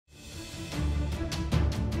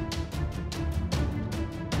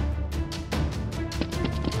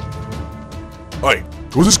Hey,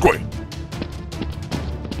 go this way.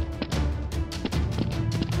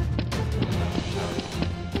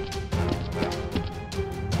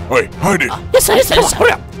 Hey, hide it. Yes, sir, yes, sir, yes, sir.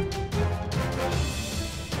 Hurry up.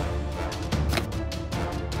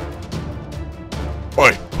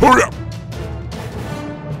 Hey, hurry up.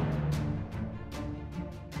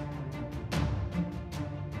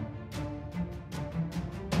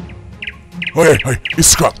 Hey, it's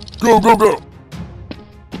Scott. Go, go, go.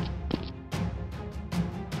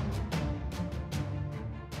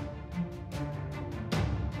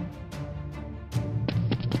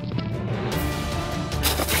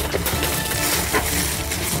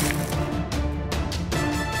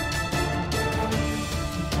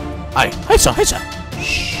 Hey, sir, hey, sir.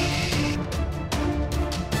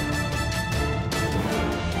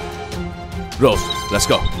 Rose, let's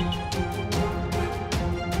go.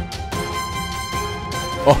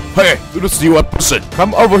 Oh, hey, you don't see what person.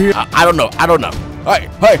 Come over here. I don't know. Hey.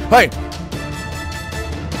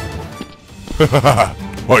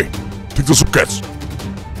 Hey, take the suitcase.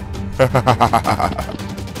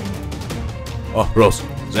 Oh, Rose,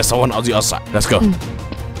 there's someone on the other side. Let's go.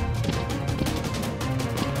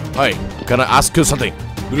 Hey, can I ask you something?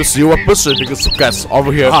 Do you see what person take the suitcase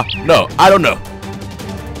over here? No, I don't know.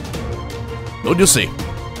 Don't you see?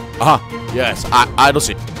 Yes, I don't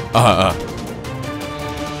see.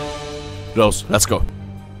 Rose, let's go.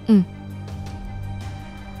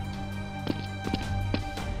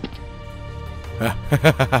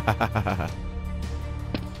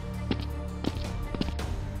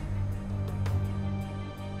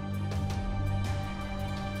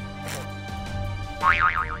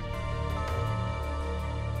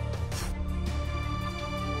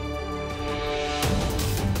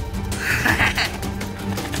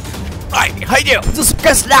 Hey there, the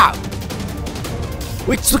suitcase now.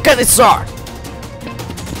 Which suitcase is sir?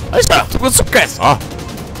 Hey sir, which suitcase?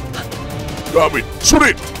 Got me. Shoot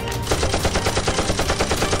it.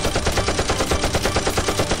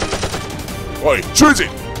 Hey, chase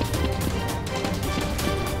it.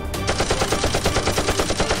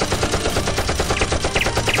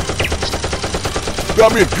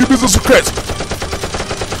 Got me. Give me the suitcase.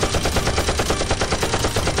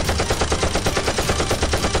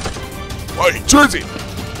 Hey, chase it.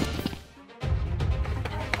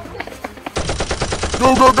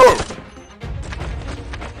 Go, go, go.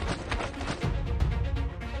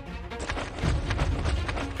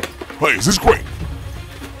 Hey, is this great?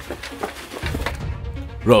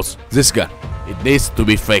 Rose, this gun, it needs to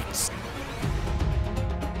be fixed.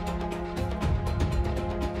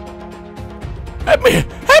 Help me!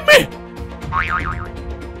 Help me!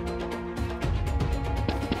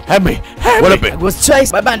 Help me! Help what me! happened? I was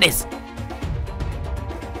chased by bandits.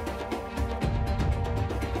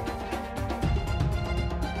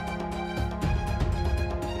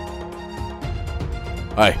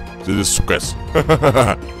 Hey, this is suitcase.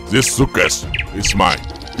 This suitcase is mine.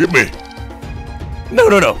 Give me.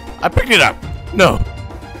 No. I picked it up. No.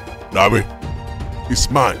 Nami,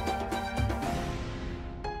 it's mine.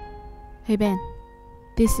 Hey Ben,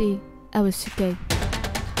 this is our suitcase.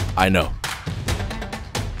 I know.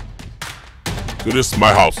 So this is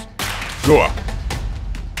my house. Go on.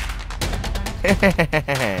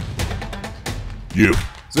 You.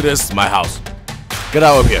 So this is my house. Get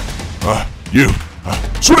out of here. You.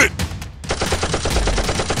 Shoot it.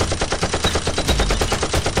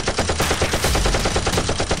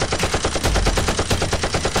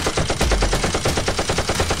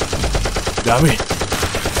 Damn it.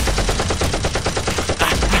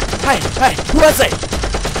 Hey, who was it?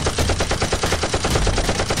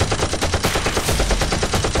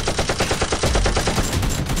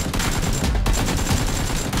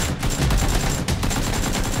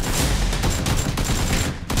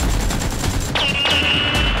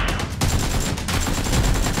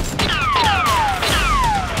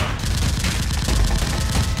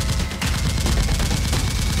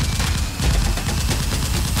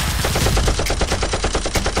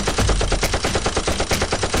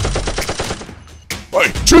 Hey,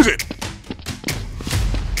 choose it.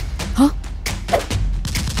 Huh?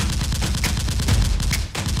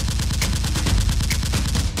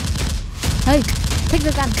 Hey, take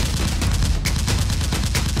the gun.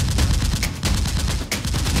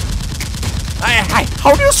 Hey,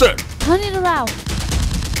 how do you sir? Turn it around.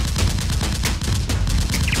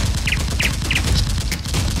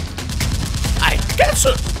 I can't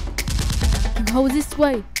sir. Hold this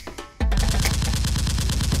way.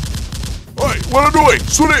 Hey, what are you doing?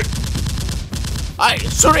 Shoot it. I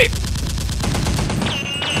shoot it.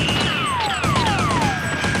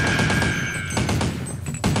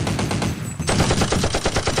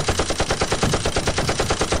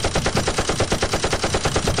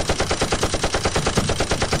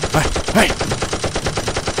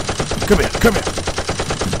 Come here, come here.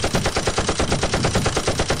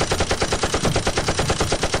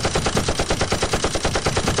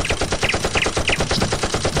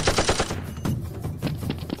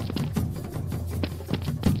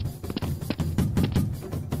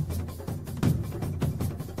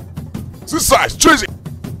 This side, chase it!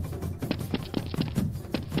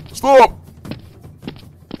 Stop!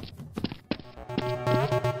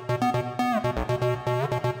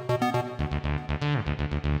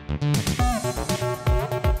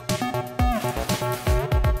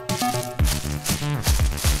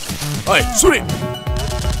 Hey, shoot it!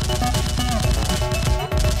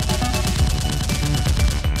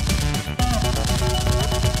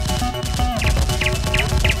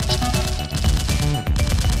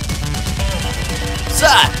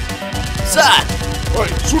 Side! Side! Hey,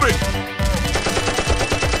 shoot it!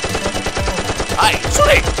 Hey,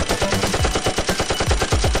 shoot it!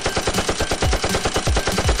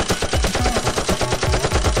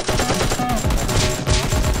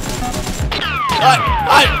 Hey,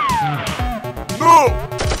 hey! No!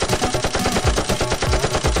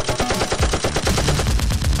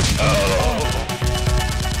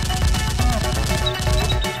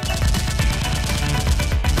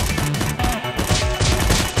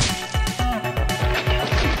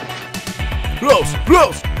 Close,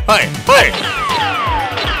 close! Hey, hey!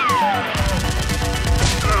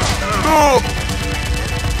 No!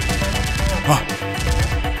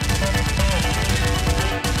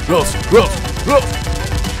 Close, close, close!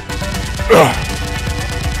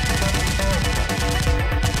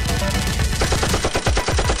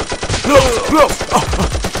 Close, close!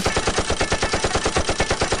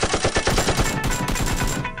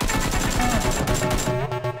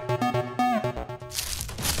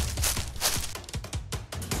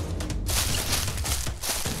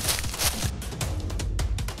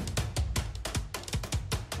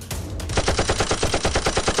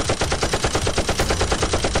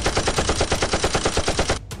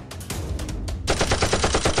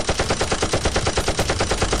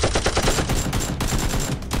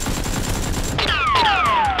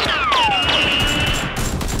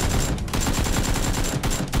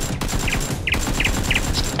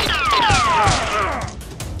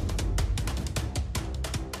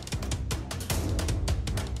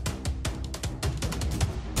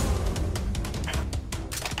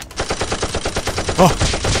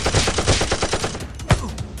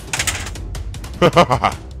 Ha ha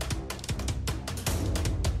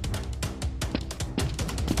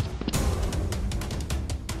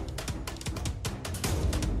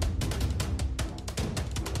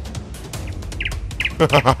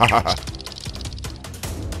ha ha.